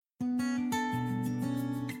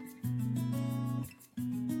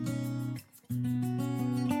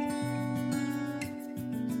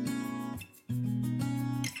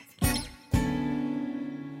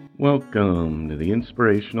Welcome to the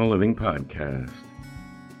Inspirational Living Podcast.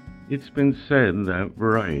 It's been said that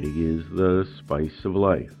variety is the spice of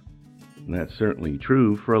life, and that's certainly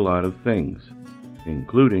true for a lot of things,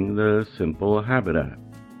 including the Simple Habit app,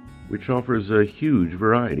 which offers a huge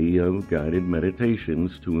variety of guided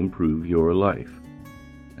meditations to improve your life,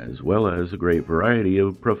 as well as a great variety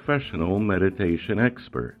of professional meditation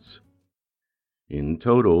experts. In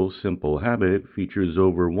total, Simple Habit features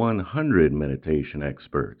over 100 meditation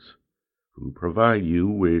experts who provide you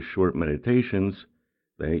with short meditations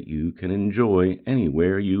that you can enjoy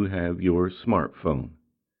anywhere you have your smartphone,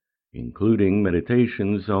 including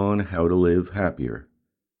meditations on how to live happier,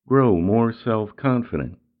 grow more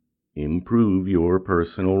self-confident, improve your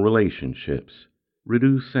personal relationships,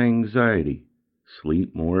 reduce anxiety,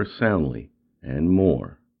 sleep more soundly, and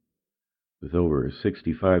more. With over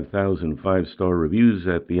 65,000 five-star reviews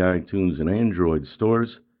at the iTunes and Android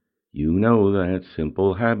stores, you know that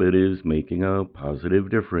Simple Habit is making a positive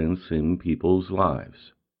difference in people's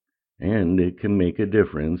lives. And it can make a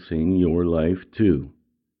difference in your life too.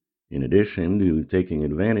 In addition to taking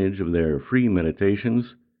advantage of their free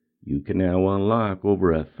meditations, you can now unlock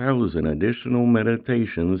over 1,000 additional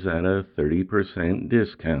meditations at a 30%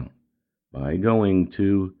 discount by going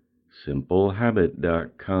to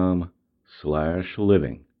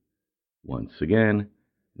simplehabit.com/living. Once again,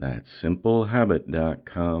 that's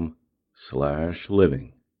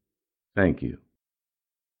simplehabit.com/living. Thank you.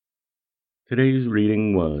 Today's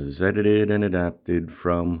reading was edited and adapted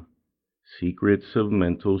from Secrets of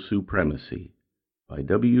Mental Supremacy by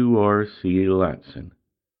W.R.C. Latson,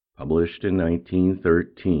 published in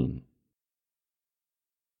 1913.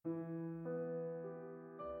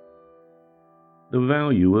 The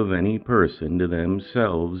value of any person to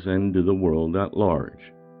themselves and to the world at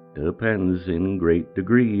large depends in great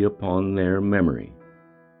degree upon their memory,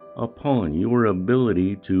 upon your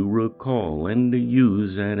ability to recall and to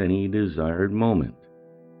use at any desired moment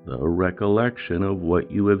the recollection of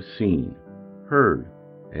what you have seen, heard,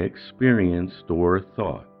 experienced, or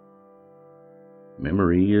thought.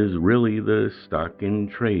 Memory is really the stock in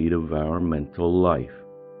trade of our mental life.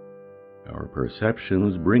 Our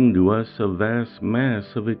perceptions bring to us a vast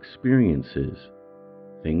mass of experiences,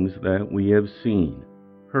 things that we have seen,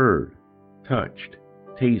 heard, touched,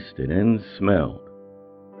 tasted, and smelled,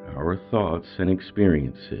 our thoughts and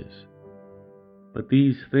experiences. But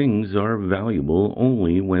these things are valuable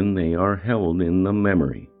only when they are held in the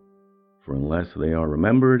memory, for unless they are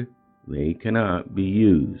remembered, they cannot be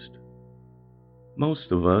used.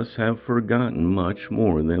 Most of us have forgotten much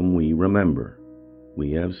more than we remember.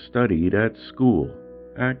 We have studied at school,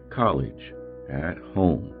 at college, at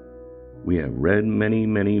home. We have read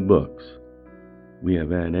many books. We have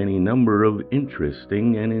had any number of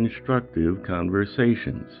interesting and instructive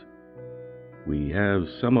conversations. We have,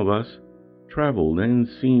 some of us, traveled and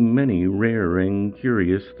seen many rare and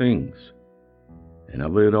curious things. And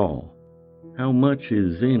of it all, how much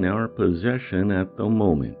is in our possession at the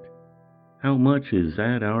moment? How much is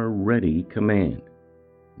at our ready command?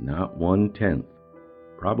 Not 1/10.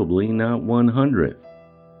 Probably not 1/100th.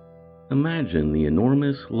 Imagine the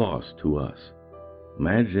enormous loss to us.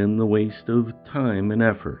 Imagine the waste of time and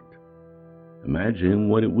effort. Imagine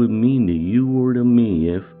what it would mean to you or to me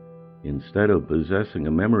if, instead of possessing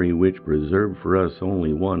a memory which preserved for us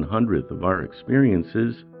only 1/100th of our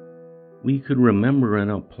experiences, we could remember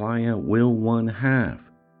and apply at will 1/2,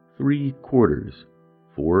 3/4,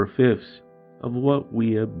 4/5 of what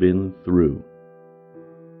we have been through.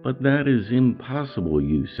 But that is impossible,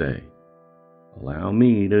 you say. Allow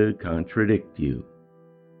me to contradict you.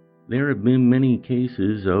 There have been many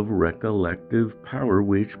cases of recollective power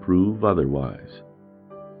which prove otherwise.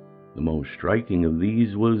 The most striking of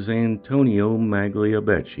these was Antonio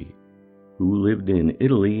Magliabechi, who lived in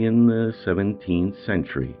Italy in the 17th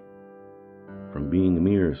century. From being a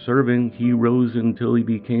mere servant, he rose until he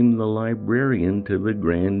became the librarian to the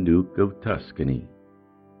Grand Duke of Tuscany.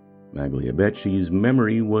 Magliabeci's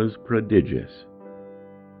memory was prodigious.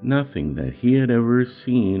 Nothing that he had ever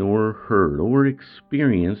seen or heard or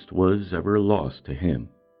experienced was ever lost to him.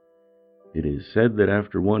 It is said that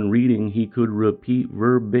after one reading he could repeat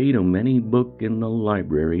verbatim any book in the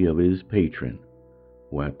library of his patron,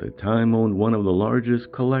 who at the time owned one of the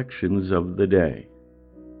largest collections of the day.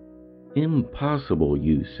 Impossible,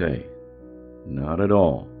 you say? Not at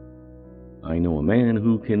all. I know a man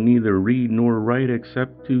who can neither read nor write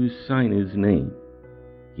except to sign his name.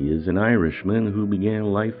 He is an Irishman who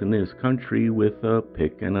began life in this country with a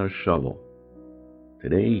pick and a shovel.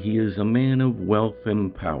 Today he is a man of wealth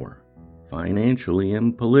and power, financially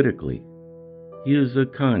and politically. He is a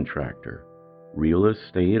contractor, real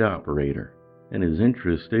estate operator, and is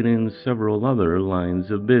interested in several other lines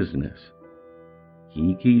of business.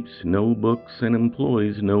 He keeps no books and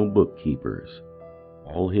employs no bookkeepers.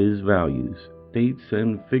 All his values, dates,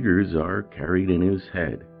 and figures are carried in his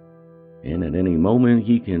head, and at any moment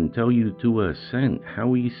he can tell you to a cent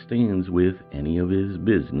how he stands with any of his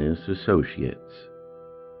business associates.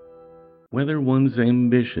 Whether one's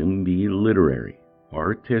ambition be literary,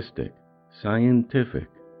 artistic, scientific,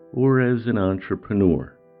 or as an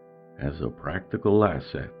entrepreneur, as a practical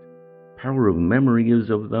asset, power of memory is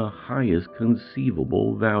of the highest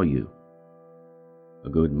conceivable value. A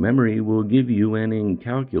good memory will give you an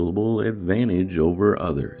incalculable advantage over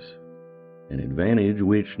others, an advantage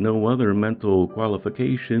which no other mental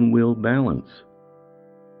qualification will balance.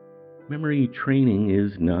 Memory training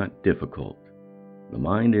is not difficult. The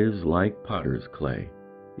mind is like potter's clay.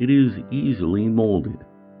 It is easily molded,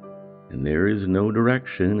 and there is no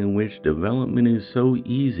direction in which development is so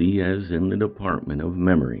easy as in the department of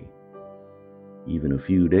memory. Even a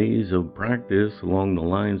few days of practice along the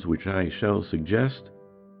lines which I shall suggest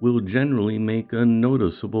will generally make a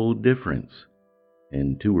noticeable difference,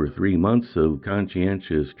 and 2 or 3 months of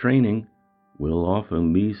conscientious training will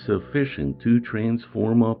often be sufficient to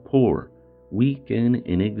transform a poor, weak, and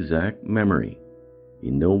inexact memory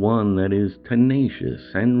into one that is tenacious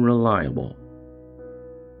and reliable.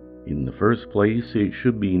 In the first place, it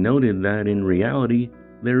should be noted that in reality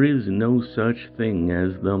there is no such thing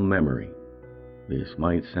as the memory. This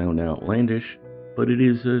might sound outlandish, but it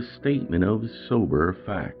is a statement of sober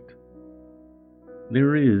fact.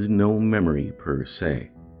 There is no memory per se.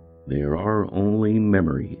 There are only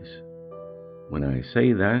memories. When I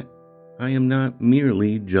say that, I am not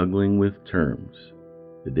merely juggling with terms.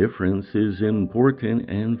 The difference is important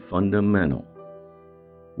and fundamental.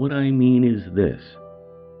 What I mean is this: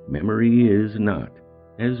 memory is not,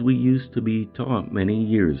 as we used to be taught many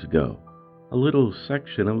years ago, a little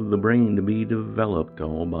section of the brain to be developed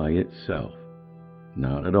all by itself.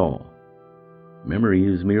 Not at all. Memory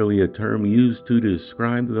is merely a term used to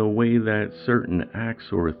describe the way that certain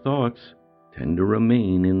acts or thoughts tend to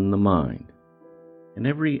remain in the mind. And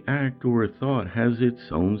every act or thought has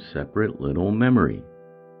its own separate little memory.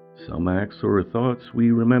 Some acts or thoughts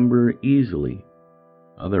we remember easily.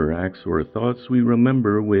 Other acts or thoughts we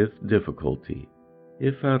remember with difficulty,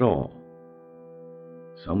 if at all.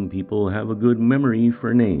 Some people have a good memory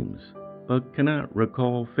for names, but cannot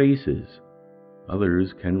recall faces.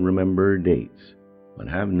 Others can remember dates, but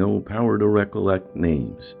have no power to recollect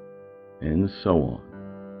names, and so on.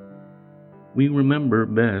 We remember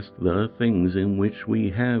best the things in which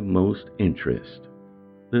we have most interest,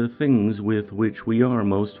 the things with which we are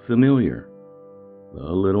most familiar.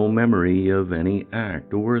 The little memory of any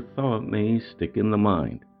act or thought may stick in the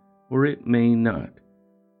mind, or it may not.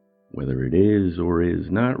 Whether it is or is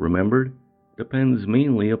not remembered depends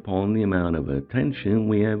mainly upon the amount of attention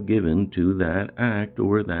we have given to that act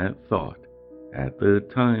or that thought at the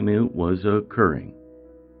time it was occurring.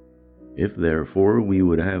 If therefore we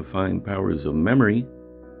would have fine powers of memory,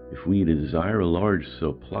 if we desire a large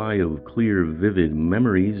supply of clear, vivid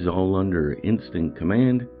memories all under instant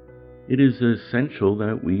command, it is essential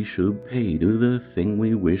that we should pay to the thing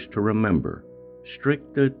we wish to remember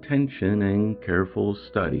strict attention and careful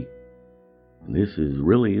study. And this is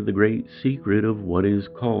really the great secret of what is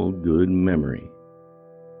called good memory.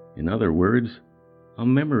 In other words, a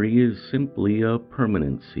memory is simply a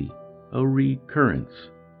permanency, a recurrence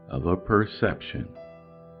of a perception.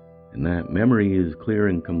 And that memory is clear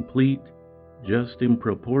and complete just in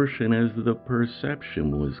proportion as the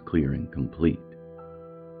perception was clear and complete.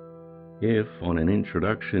 If, on an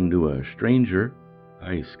introduction to a stranger,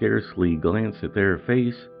 I scarcely glance at their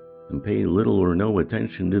face and pay little or no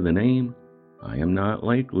attention to the name, I am not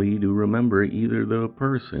likely to remember either the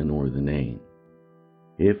person or the name.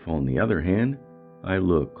 If, on the other hand, I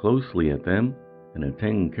look closely at them and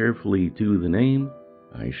attend carefully to the name,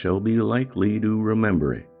 I shall be likely to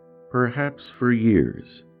remember it, perhaps for years.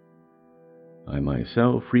 I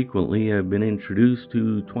myself frequently have been introduced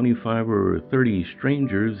to 25 or 30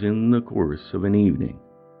 strangers in the course of an evening,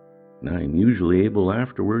 and I am usually able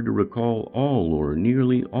afterward to recall all or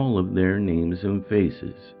nearly all of their names and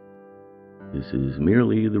faces. This is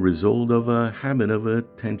merely the result of a habit of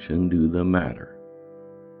attention to the matter.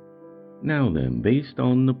 Now then, based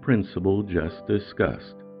on the principle just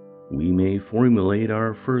discussed, we may formulate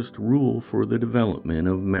our first rule for the development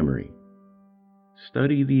of memory.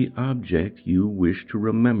 Study the object you wish to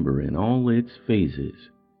remember in all its phases,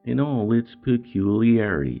 in all its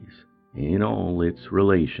peculiarities, in all its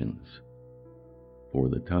relations. For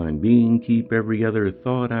the time being, keep every other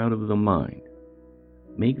thought out of the mind.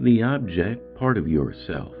 Make the object part of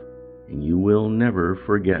yourself, and you will never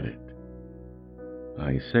forget it.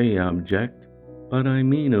 I say object, but I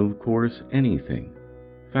mean, of course, anything,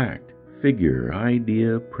 fact, figure,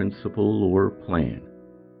 idea, principle, or plan,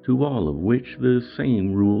 to all of which the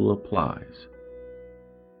same rule applies.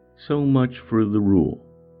 So much for the rule.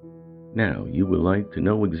 Now, you would like to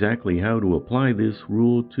know exactly how to apply this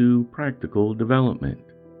rule to practical development.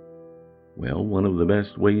 Well, one of the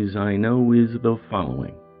best ways I know is the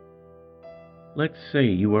following. Let's say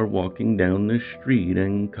you are walking down the street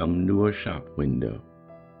and come to a shop window.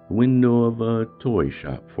 The window of a toy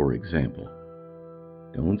shop, for example.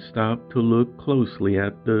 Don't stop to look closely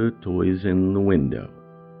at the toys in the window.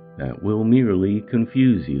 That will merely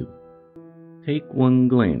confuse you. Take one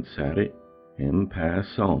glance at it and pass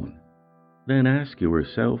on. Then ask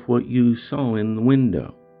yourself what you saw in the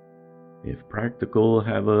window. If practical,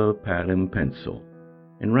 have a pad and pencil,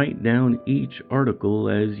 and write down each article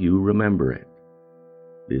as you remember it.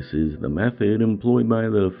 This is the method employed by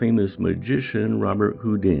the famous magician Robert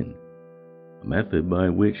Houdin, a method by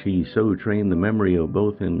which he so trained the memory of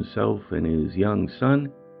both himself and his young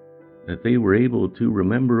son that they were able to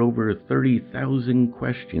remember over 30,000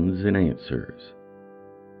 questions and answers.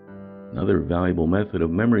 Another valuable method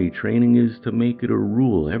of memory training is to make it a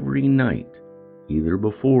rule every night, either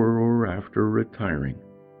before or after retiring,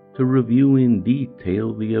 to review in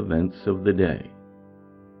detail the events of the day.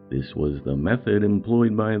 This was the method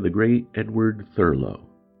employed by the great Edward Thurlow,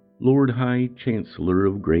 Lord High Chancellor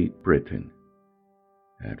of Great Britain.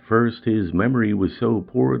 At first, his memory was so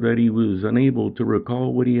poor that he was unable to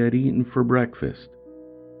recall what he had eaten for breakfast.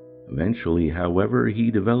 Eventually, however,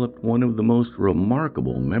 he developed one of the most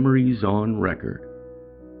remarkable memories on record.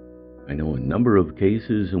 I know a number of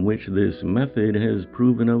cases in which this method has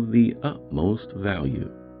proven of the utmost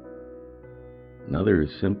value. Another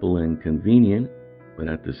simple and convenient, but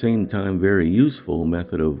at the same time very useful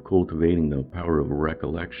method of cultivating the power of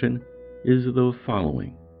recollection is the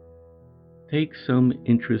following. Take some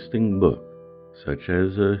interesting book, such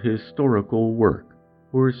as a historical work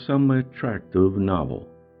or some attractive novel.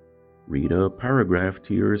 Read a paragraph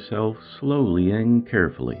to yourself slowly and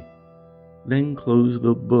carefully. Then close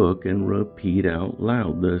the book and repeat out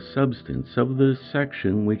loud the substance of the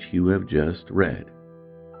section which you have just read.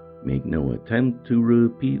 Make no attempt to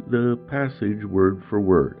repeat the passage word for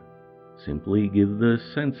word. Simply give the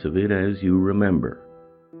sense of it as you remember.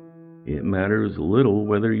 It matters little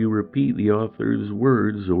whether you repeat the author's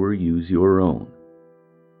words or use your own.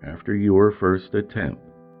 After your first attempt,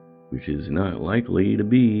 which is not likely to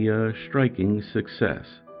be a striking success,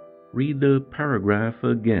 read the paragraph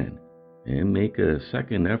again and make a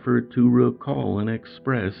second effort to recall and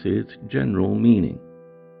express its general meaning.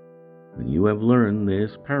 When you have learned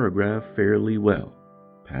this paragraph fairly well,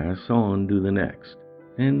 pass on to the next,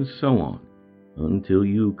 and so on, until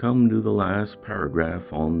you come to the last paragraph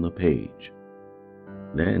on the page.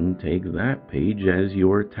 Then take that page as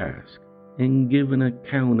your task, and give an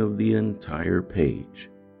account of the entire page.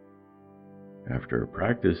 After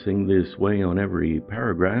practicing this way on every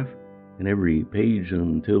paragraph, and every page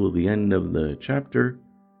until the end of the chapter,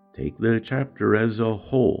 take the chapter as a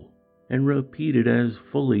whole, and repeat it as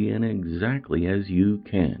fully and exactly as you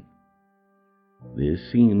can. This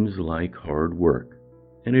seems like hard work,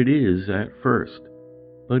 and it is at first,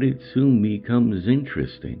 but it soon becomes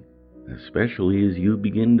interesting, especially as you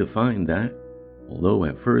begin to find that, although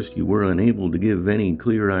at first you were unable to give any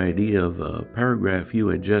clear idea of a paragraph you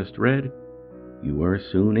had just read, you are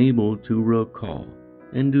soon able to recall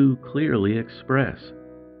and to clearly express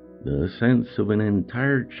the sense of an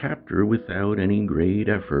entire chapter without any great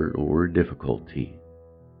effort or difficulty.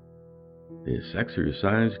 This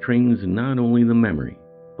exercise trains not only the memory,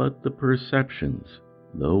 but the perceptions,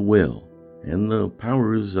 the will, and the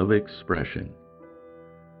powers of expression.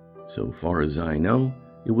 So far as I know,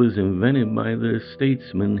 it was invented by the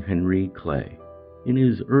statesman Henry Clay in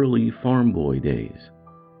his early farm boy days,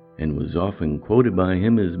 and was often quoted by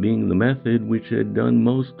him as being the method which had done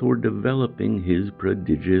most toward developing his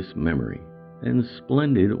prodigious memory and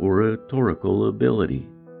splendid oratorical ability.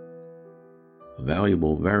 A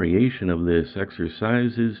valuable variation of this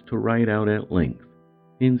exercise is to write out at length,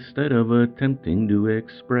 instead of attempting to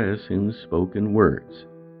express in spoken words,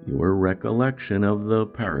 your recollection of the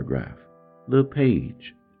paragraph, the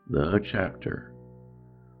page, the chapter.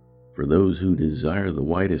 For those who desire the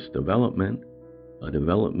widest development, a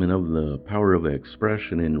development of the power of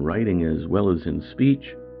expression in writing as well as in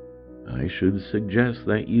speech, I should suggest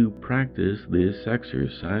that you practice this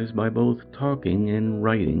exercise by both talking and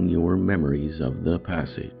writing your memories of the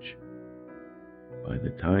passage. By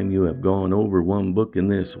the time you have gone over one book in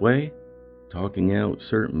this way, talking out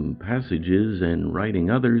certain passages and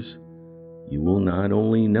writing others, You will not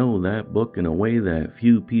only know that book in a way that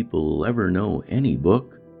few people will ever know any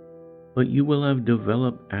book, but you will have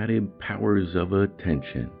developed added powers of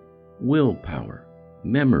attention, willpower,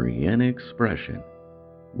 memory, and expression,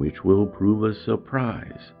 which will prove a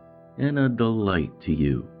surprise and a delight to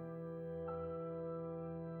you.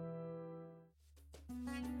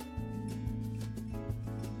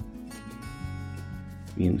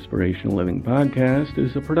 The Inspirational Living Podcast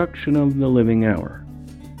is a production of The Living Hour.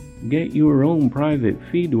 Get your own private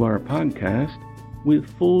feed to our podcast with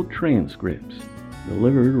full transcripts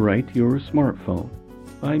delivered right to your smartphone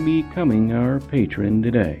by becoming our patron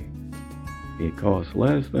today. It costs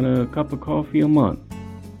less than a cup of coffee a month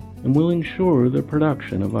and will ensure the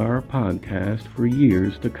production of our podcast for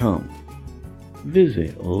years to come.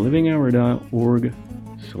 Visit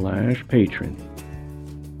livinghour.org/patron.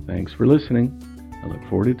 Thanks for listening. I look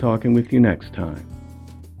forward to talking with you next time.